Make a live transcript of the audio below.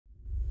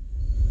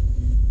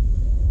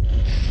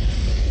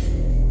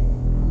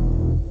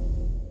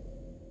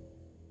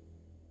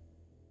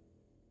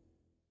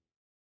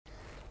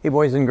Hey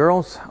boys and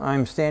girls,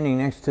 I'm standing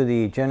next to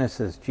the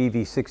Genesis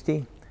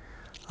GV60.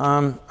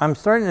 I'm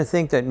starting to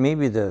think that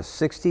maybe the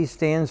 60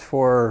 stands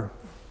for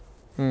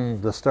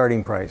the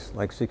starting price,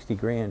 like 60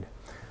 grand.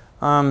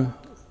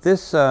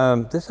 This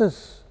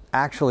is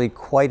actually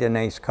quite a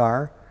nice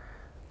car.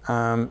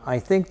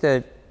 I think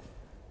that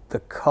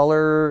the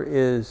color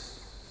is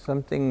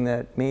something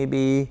that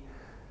maybe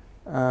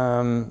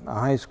a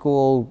high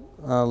school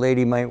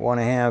lady might want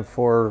to have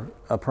for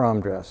a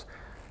prom dress.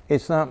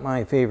 It's not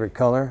my favorite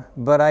color,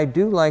 but I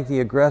do like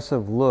the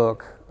aggressive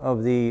look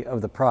of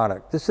the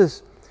product. This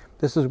is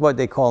what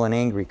they call an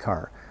angry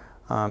car.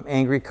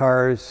 Angry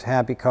cars,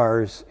 happy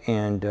cars,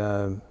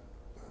 and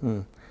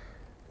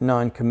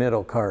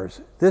non-committal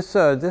cars.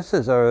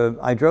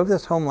 I drove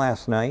this home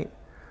last night.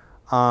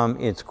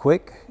 It's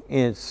quick,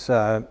 it's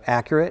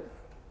accurate.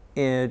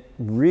 It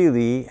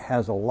really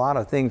has a lot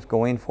of things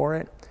going for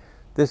it.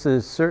 This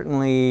is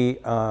certainly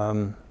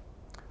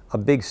a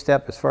big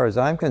step as far as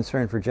I'm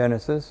concerned for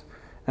Genesis.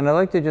 And I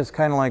like to just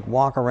kind of like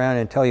walk around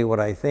and tell you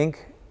what I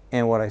think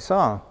and what I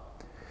saw.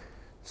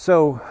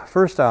 So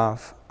first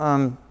off,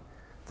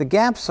 the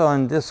gaps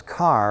on this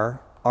car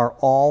are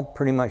all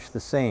pretty much the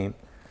same.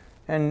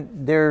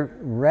 And they're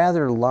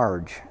rather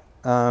large.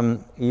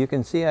 You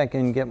can see I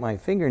can get my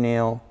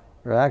fingernail,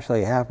 or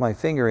actually half my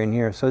finger in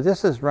here. So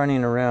this is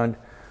running around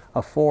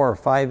a 4 or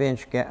 5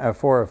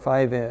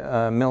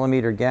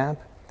 millimeter gap.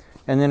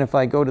 And then if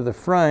I go to the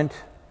front,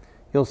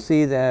 you'll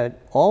see that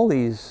all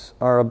these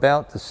are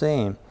about the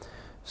same.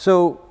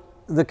 So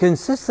the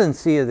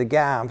consistency of the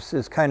gaps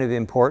is kind of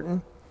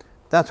important.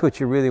 That's what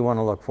you really want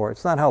to look for.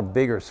 It's not how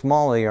big or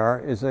small they are,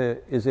 is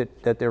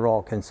it that they're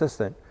all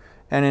consistent?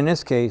 And in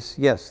this case,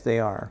 yes, they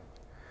are.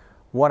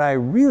 What I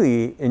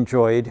really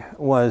enjoyed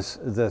was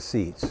the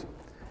seats.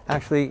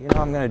 Actually, you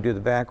know, I'm going to do the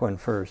back one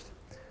first.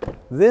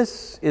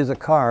 This is a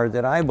car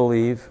that I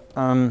believe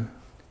that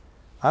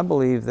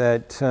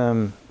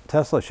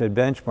Tesla should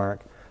benchmark.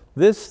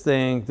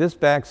 This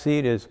back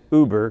seat is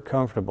uber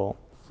comfortable.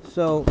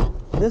 So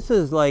this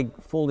is like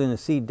folding the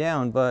seat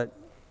down, but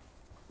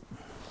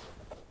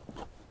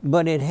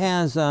it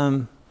has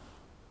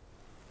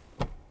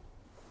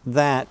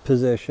that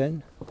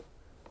position,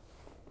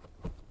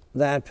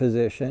 and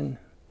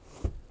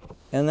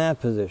that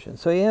position.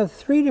 So you have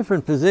 3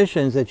 different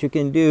positions that you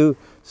can do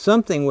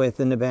something with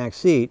in the back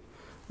seat.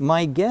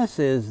 My guess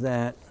is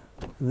that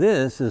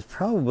this is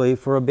probably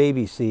for a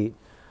baby seat,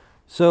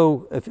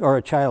 or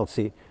a child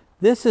seat.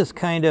 This is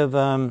kind of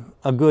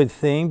a good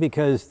thing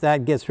because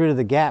that gets rid of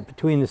the gap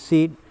between the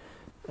seat,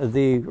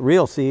 the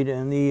real seat,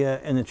 and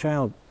the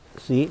child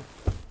seat.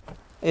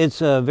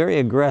 It's a very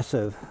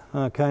aggressive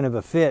kind of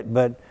a fit,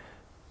 but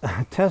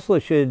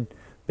Tesla should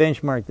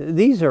benchmark.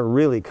 These are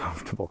really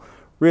comfortable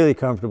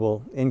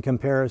in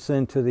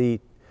comparison to the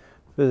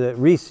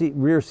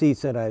rear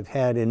seats that I've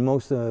had in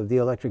most of the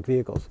electric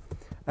vehicles.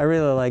 I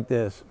really like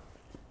this.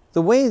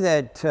 The way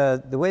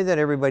that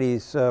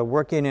everybody's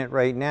working it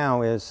right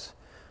now is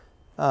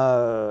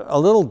a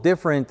little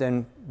different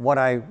than what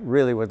I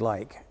really would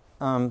like.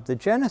 The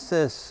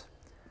Genesis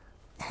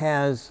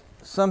has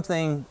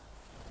something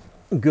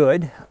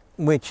good,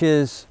 which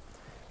is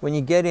when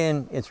you get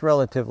in, it's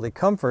relatively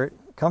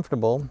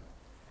comfortable.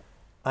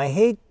 I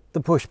hate the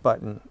push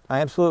button.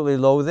 I absolutely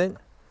loathe it.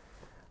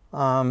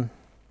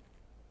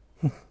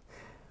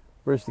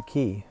 Where's the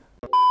key?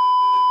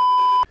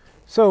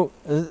 So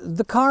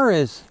the car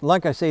is,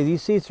 like I say,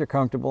 these seats are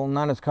comfortable.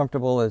 Not as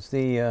comfortable as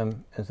the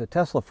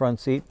Tesla front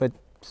seat, but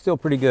still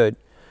pretty good.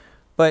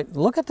 But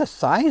look at the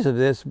size of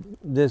this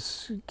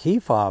key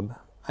fob,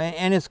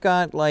 and it's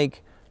got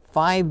like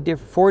 4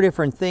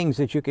 different things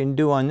that you can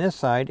do on this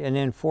side, and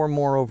then 4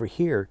 more over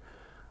here.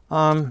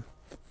 Why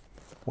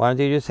don't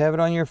you just have it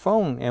on your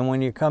phone, and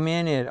when you come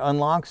in, it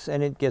unlocks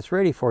and it gets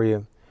ready for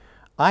you.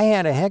 I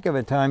had a heck of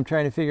a time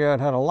trying to figure out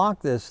how to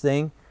lock this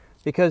thing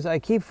because I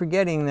keep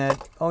forgetting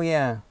that, oh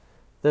yeah,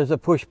 there's a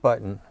push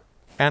button.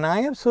 And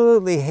I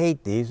absolutely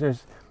hate these.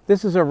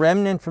 This is a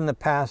remnant from the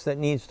past that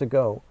needs to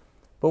go.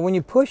 But when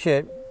you push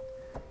it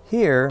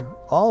here,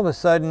 all of a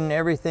sudden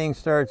everything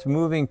starts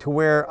moving to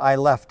where I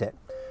left it,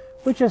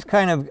 which is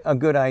kind of a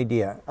good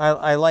idea.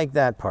 I like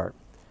that part.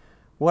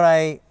 What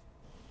I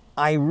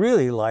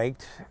really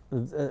liked,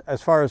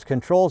 as far as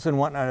controls and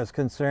whatnot is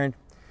concerned,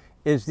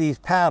 is these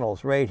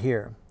paddles right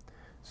here.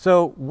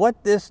 So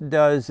what this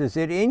does is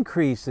it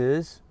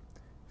increases,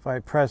 if I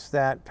press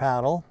that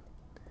paddle,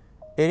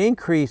 it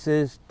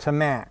increases to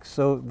max.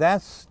 So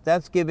that's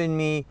giving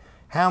me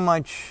how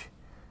much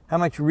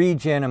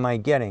regen am I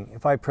getting.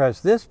 If I press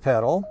this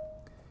pedal,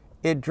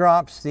 it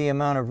drops the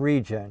amount of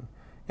regen.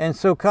 And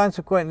so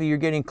consequently, you're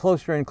getting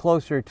closer and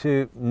closer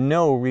to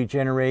no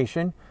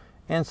regeneration.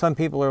 And some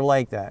people are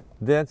like that.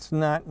 That's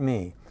not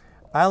me.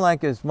 I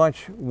like as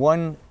much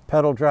one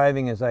pedal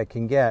driving as I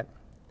can get.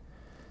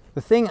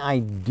 The thing I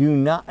do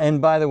not,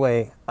 and by the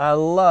way, I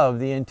love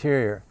the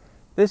interior.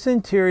 This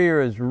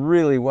interior is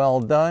really well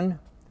done.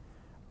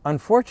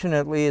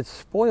 Unfortunately, it's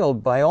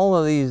spoiled by all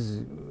of these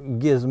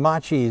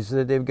gizmachis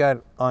that they've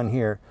got on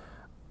here.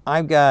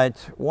 I've got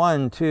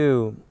 1,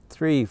 2,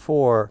 3,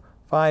 4,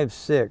 5,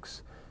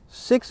 6.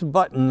 6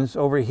 buttons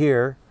over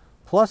here,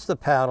 plus the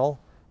paddle,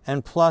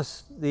 and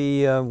plus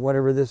the,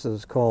 whatever this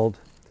is called,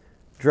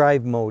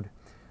 drive mode.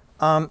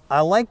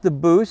 I like the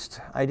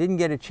boost. I didn't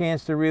get a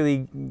chance to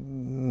really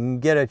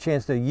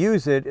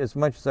use it as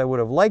much as I would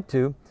have liked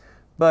to,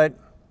 but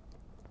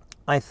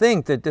I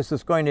think that this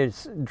is going to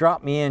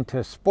drop me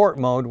into sport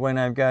mode when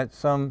I've got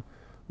some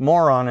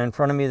moron in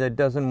front of me that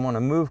doesn't want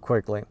to move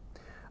quickly.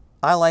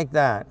 I like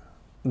that.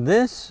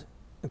 This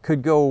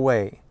could go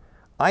away.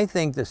 I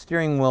think the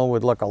steering wheel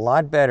would look a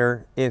lot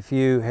better if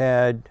you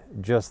had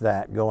just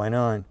that going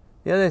on.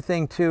 The other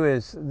thing too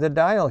is the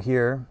dial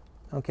here.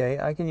 Okay,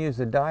 I can use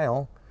the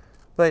dial,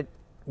 but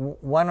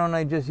why don't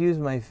I just use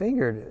my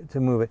finger to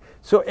move it?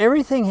 So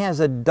everything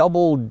has a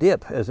double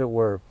dip, as it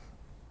were.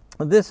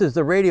 This is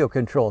the radio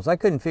controls. I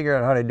couldn't figure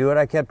out how to do it.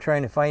 I kept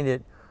trying to find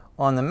it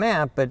on the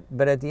map, but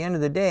at the end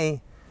of the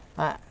day,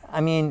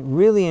 I mean,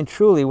 really and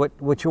truly,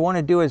 what you want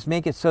to do is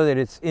make it so that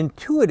it's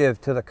intuitive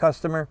to the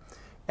customer,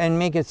 and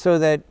make it so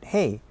that,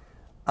 hey,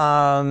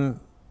 I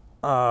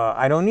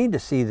don't need to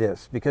see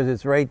this because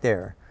it's right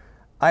there.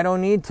 I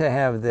don't need to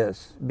have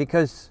this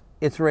because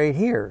it's right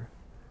here.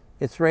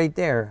 It's right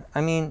there.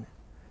 I mean,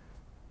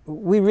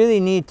 we really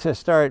need to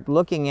start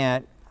looking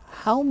at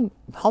how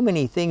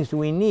many things do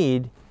we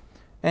need,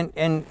 and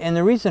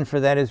the reason for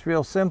that is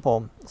real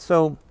simple.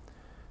 So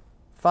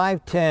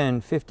 5,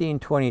 10, 15,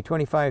 20,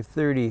 25,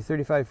 30,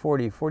 35,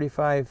 40,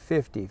 45,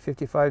 50,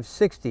 55,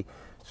 60.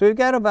 So we've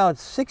got about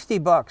 60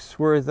 bucks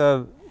worth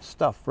of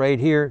stuff right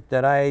here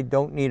that I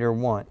don't need or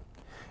want.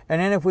 And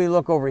then if we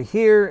look over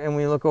here and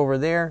we look over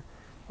there,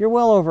 you're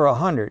well over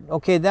 100.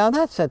 Okay, now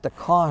that's at the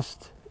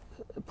cost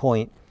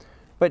point,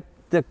 but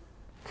the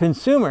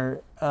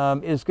consumer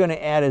is going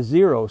to add a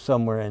zero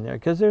somewhere in there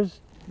because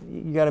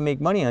you got to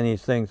make money on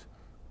these things.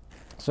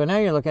 So now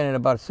you're looking at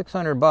about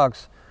 600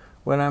 bucks.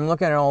 When I'm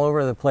looking at all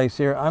over the place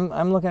here,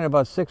 I'm looking at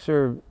about $600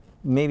 or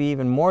maybe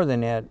even more than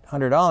that,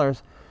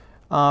 $100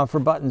 for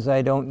buttons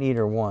I don't need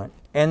or want.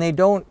 And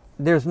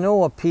there's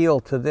no appeal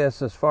to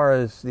this as far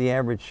as the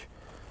average,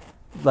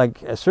 like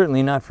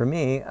certainly not for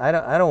me. I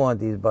don't want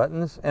these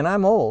buttons, and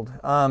I'm old.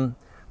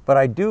 But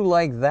I do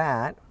like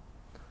that.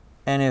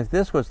 And if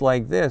this was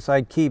like this,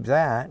 I'd keep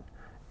that.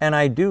 And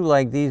I do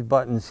like these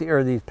buttons here,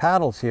 or these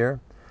paddles here.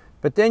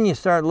 But then you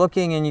start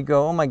looking and you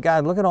go, oh my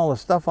God, look at all the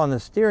stuff on the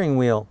steering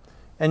wheel.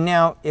 And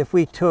now if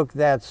we took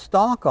that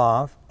stock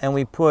off and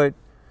we put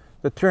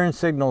the turn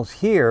signals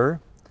here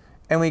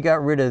and we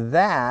got rid of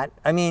that,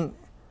 I mean,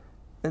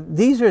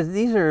 these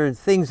are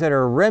things that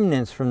are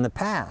remnants from the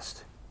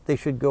past. They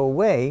should go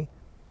away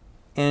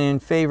and in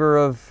favor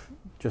of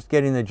just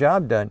getting the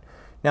job done.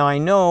 Now I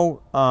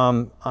know,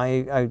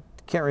 I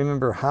can't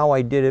remember how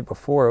I did it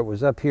before. It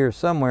was up here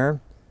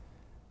somewhere,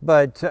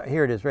 but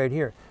here it is right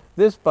here.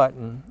 This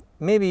button,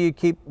 maybe you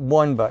keep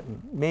one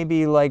button.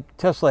 Maybe like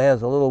Tesla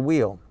has a little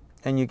wheel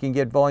and you can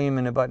get volume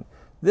in a button.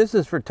 This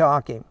is for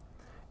talking.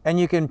 And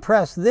you can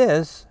press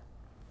this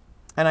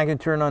and I can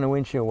turn on the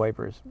windshield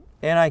wipers.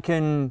 And I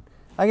can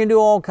do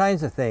all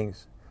kinds of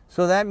things.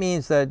 So that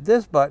means that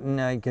this button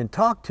I can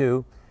talk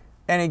to,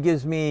 and it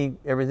gives me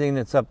everything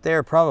that's up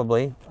there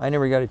probably. I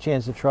never got a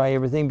chance to try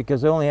everything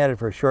because I only had it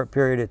for a short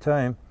period of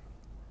time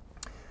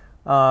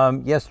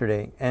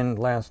yesterday and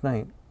last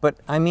night. But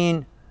I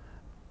mean,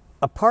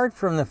 apart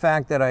from the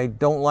fact that I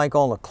don't like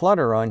all the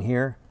clutter on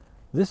here,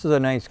 this is a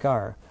nice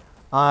car.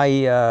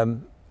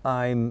 I'm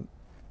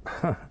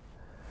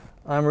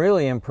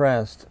really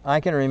impressed. I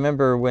can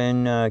remember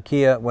when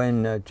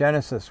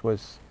Genesis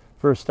was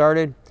first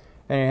started,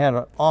 and it had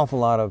an awful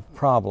lot of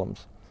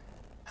problems.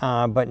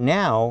 But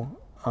now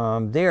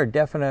they are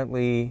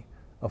definitely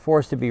a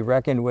force to be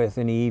reckoned with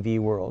in the EV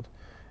world.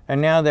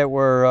 And now that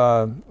we're,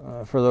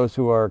 for those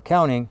who are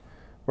counting,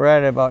 we're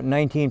at about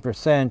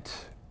 19%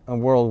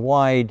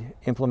 worldwide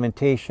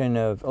implementation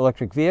of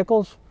electric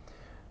vehicles.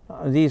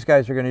 These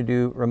guys are going to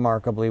do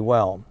remarkably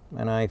well.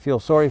 And I feel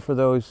sorry for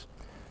those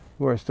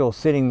who are still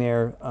sitting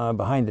there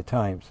behind the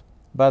times.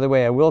 By the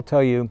way, I will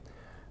tell you,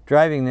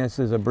 driving this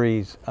is a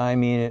breeze. I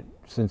mean it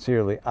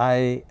sincerely.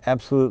 I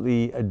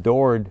absolutely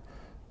adored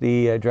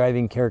the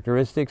driving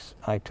characteristics.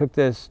 I took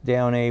this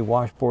down a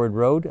washboard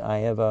road. I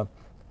have a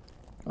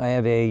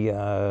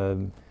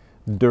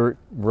dirt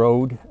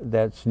road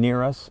that's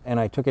near us, and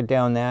I took it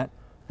down that,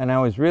 and I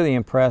was really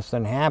impressed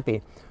and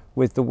happy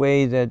with the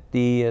way that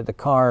the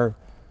car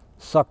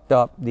sucked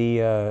up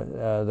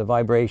the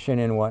vibration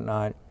and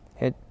whatnot.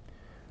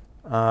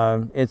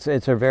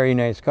 It's a very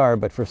nice car,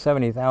 but for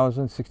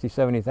 70,000, 60,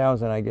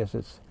 70,000, I guess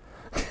it's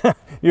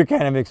you're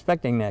kind of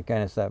expecting that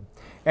kind of stuff.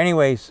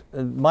 Anyways,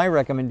 my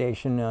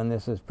recommendation on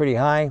this is pretty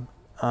high,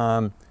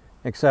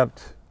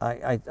 except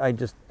I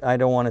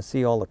don't want to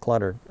see all the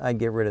clutter. I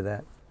get rid of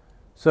that.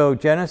 So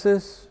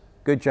Genesis,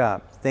 good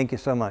job. Thank you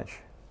so much.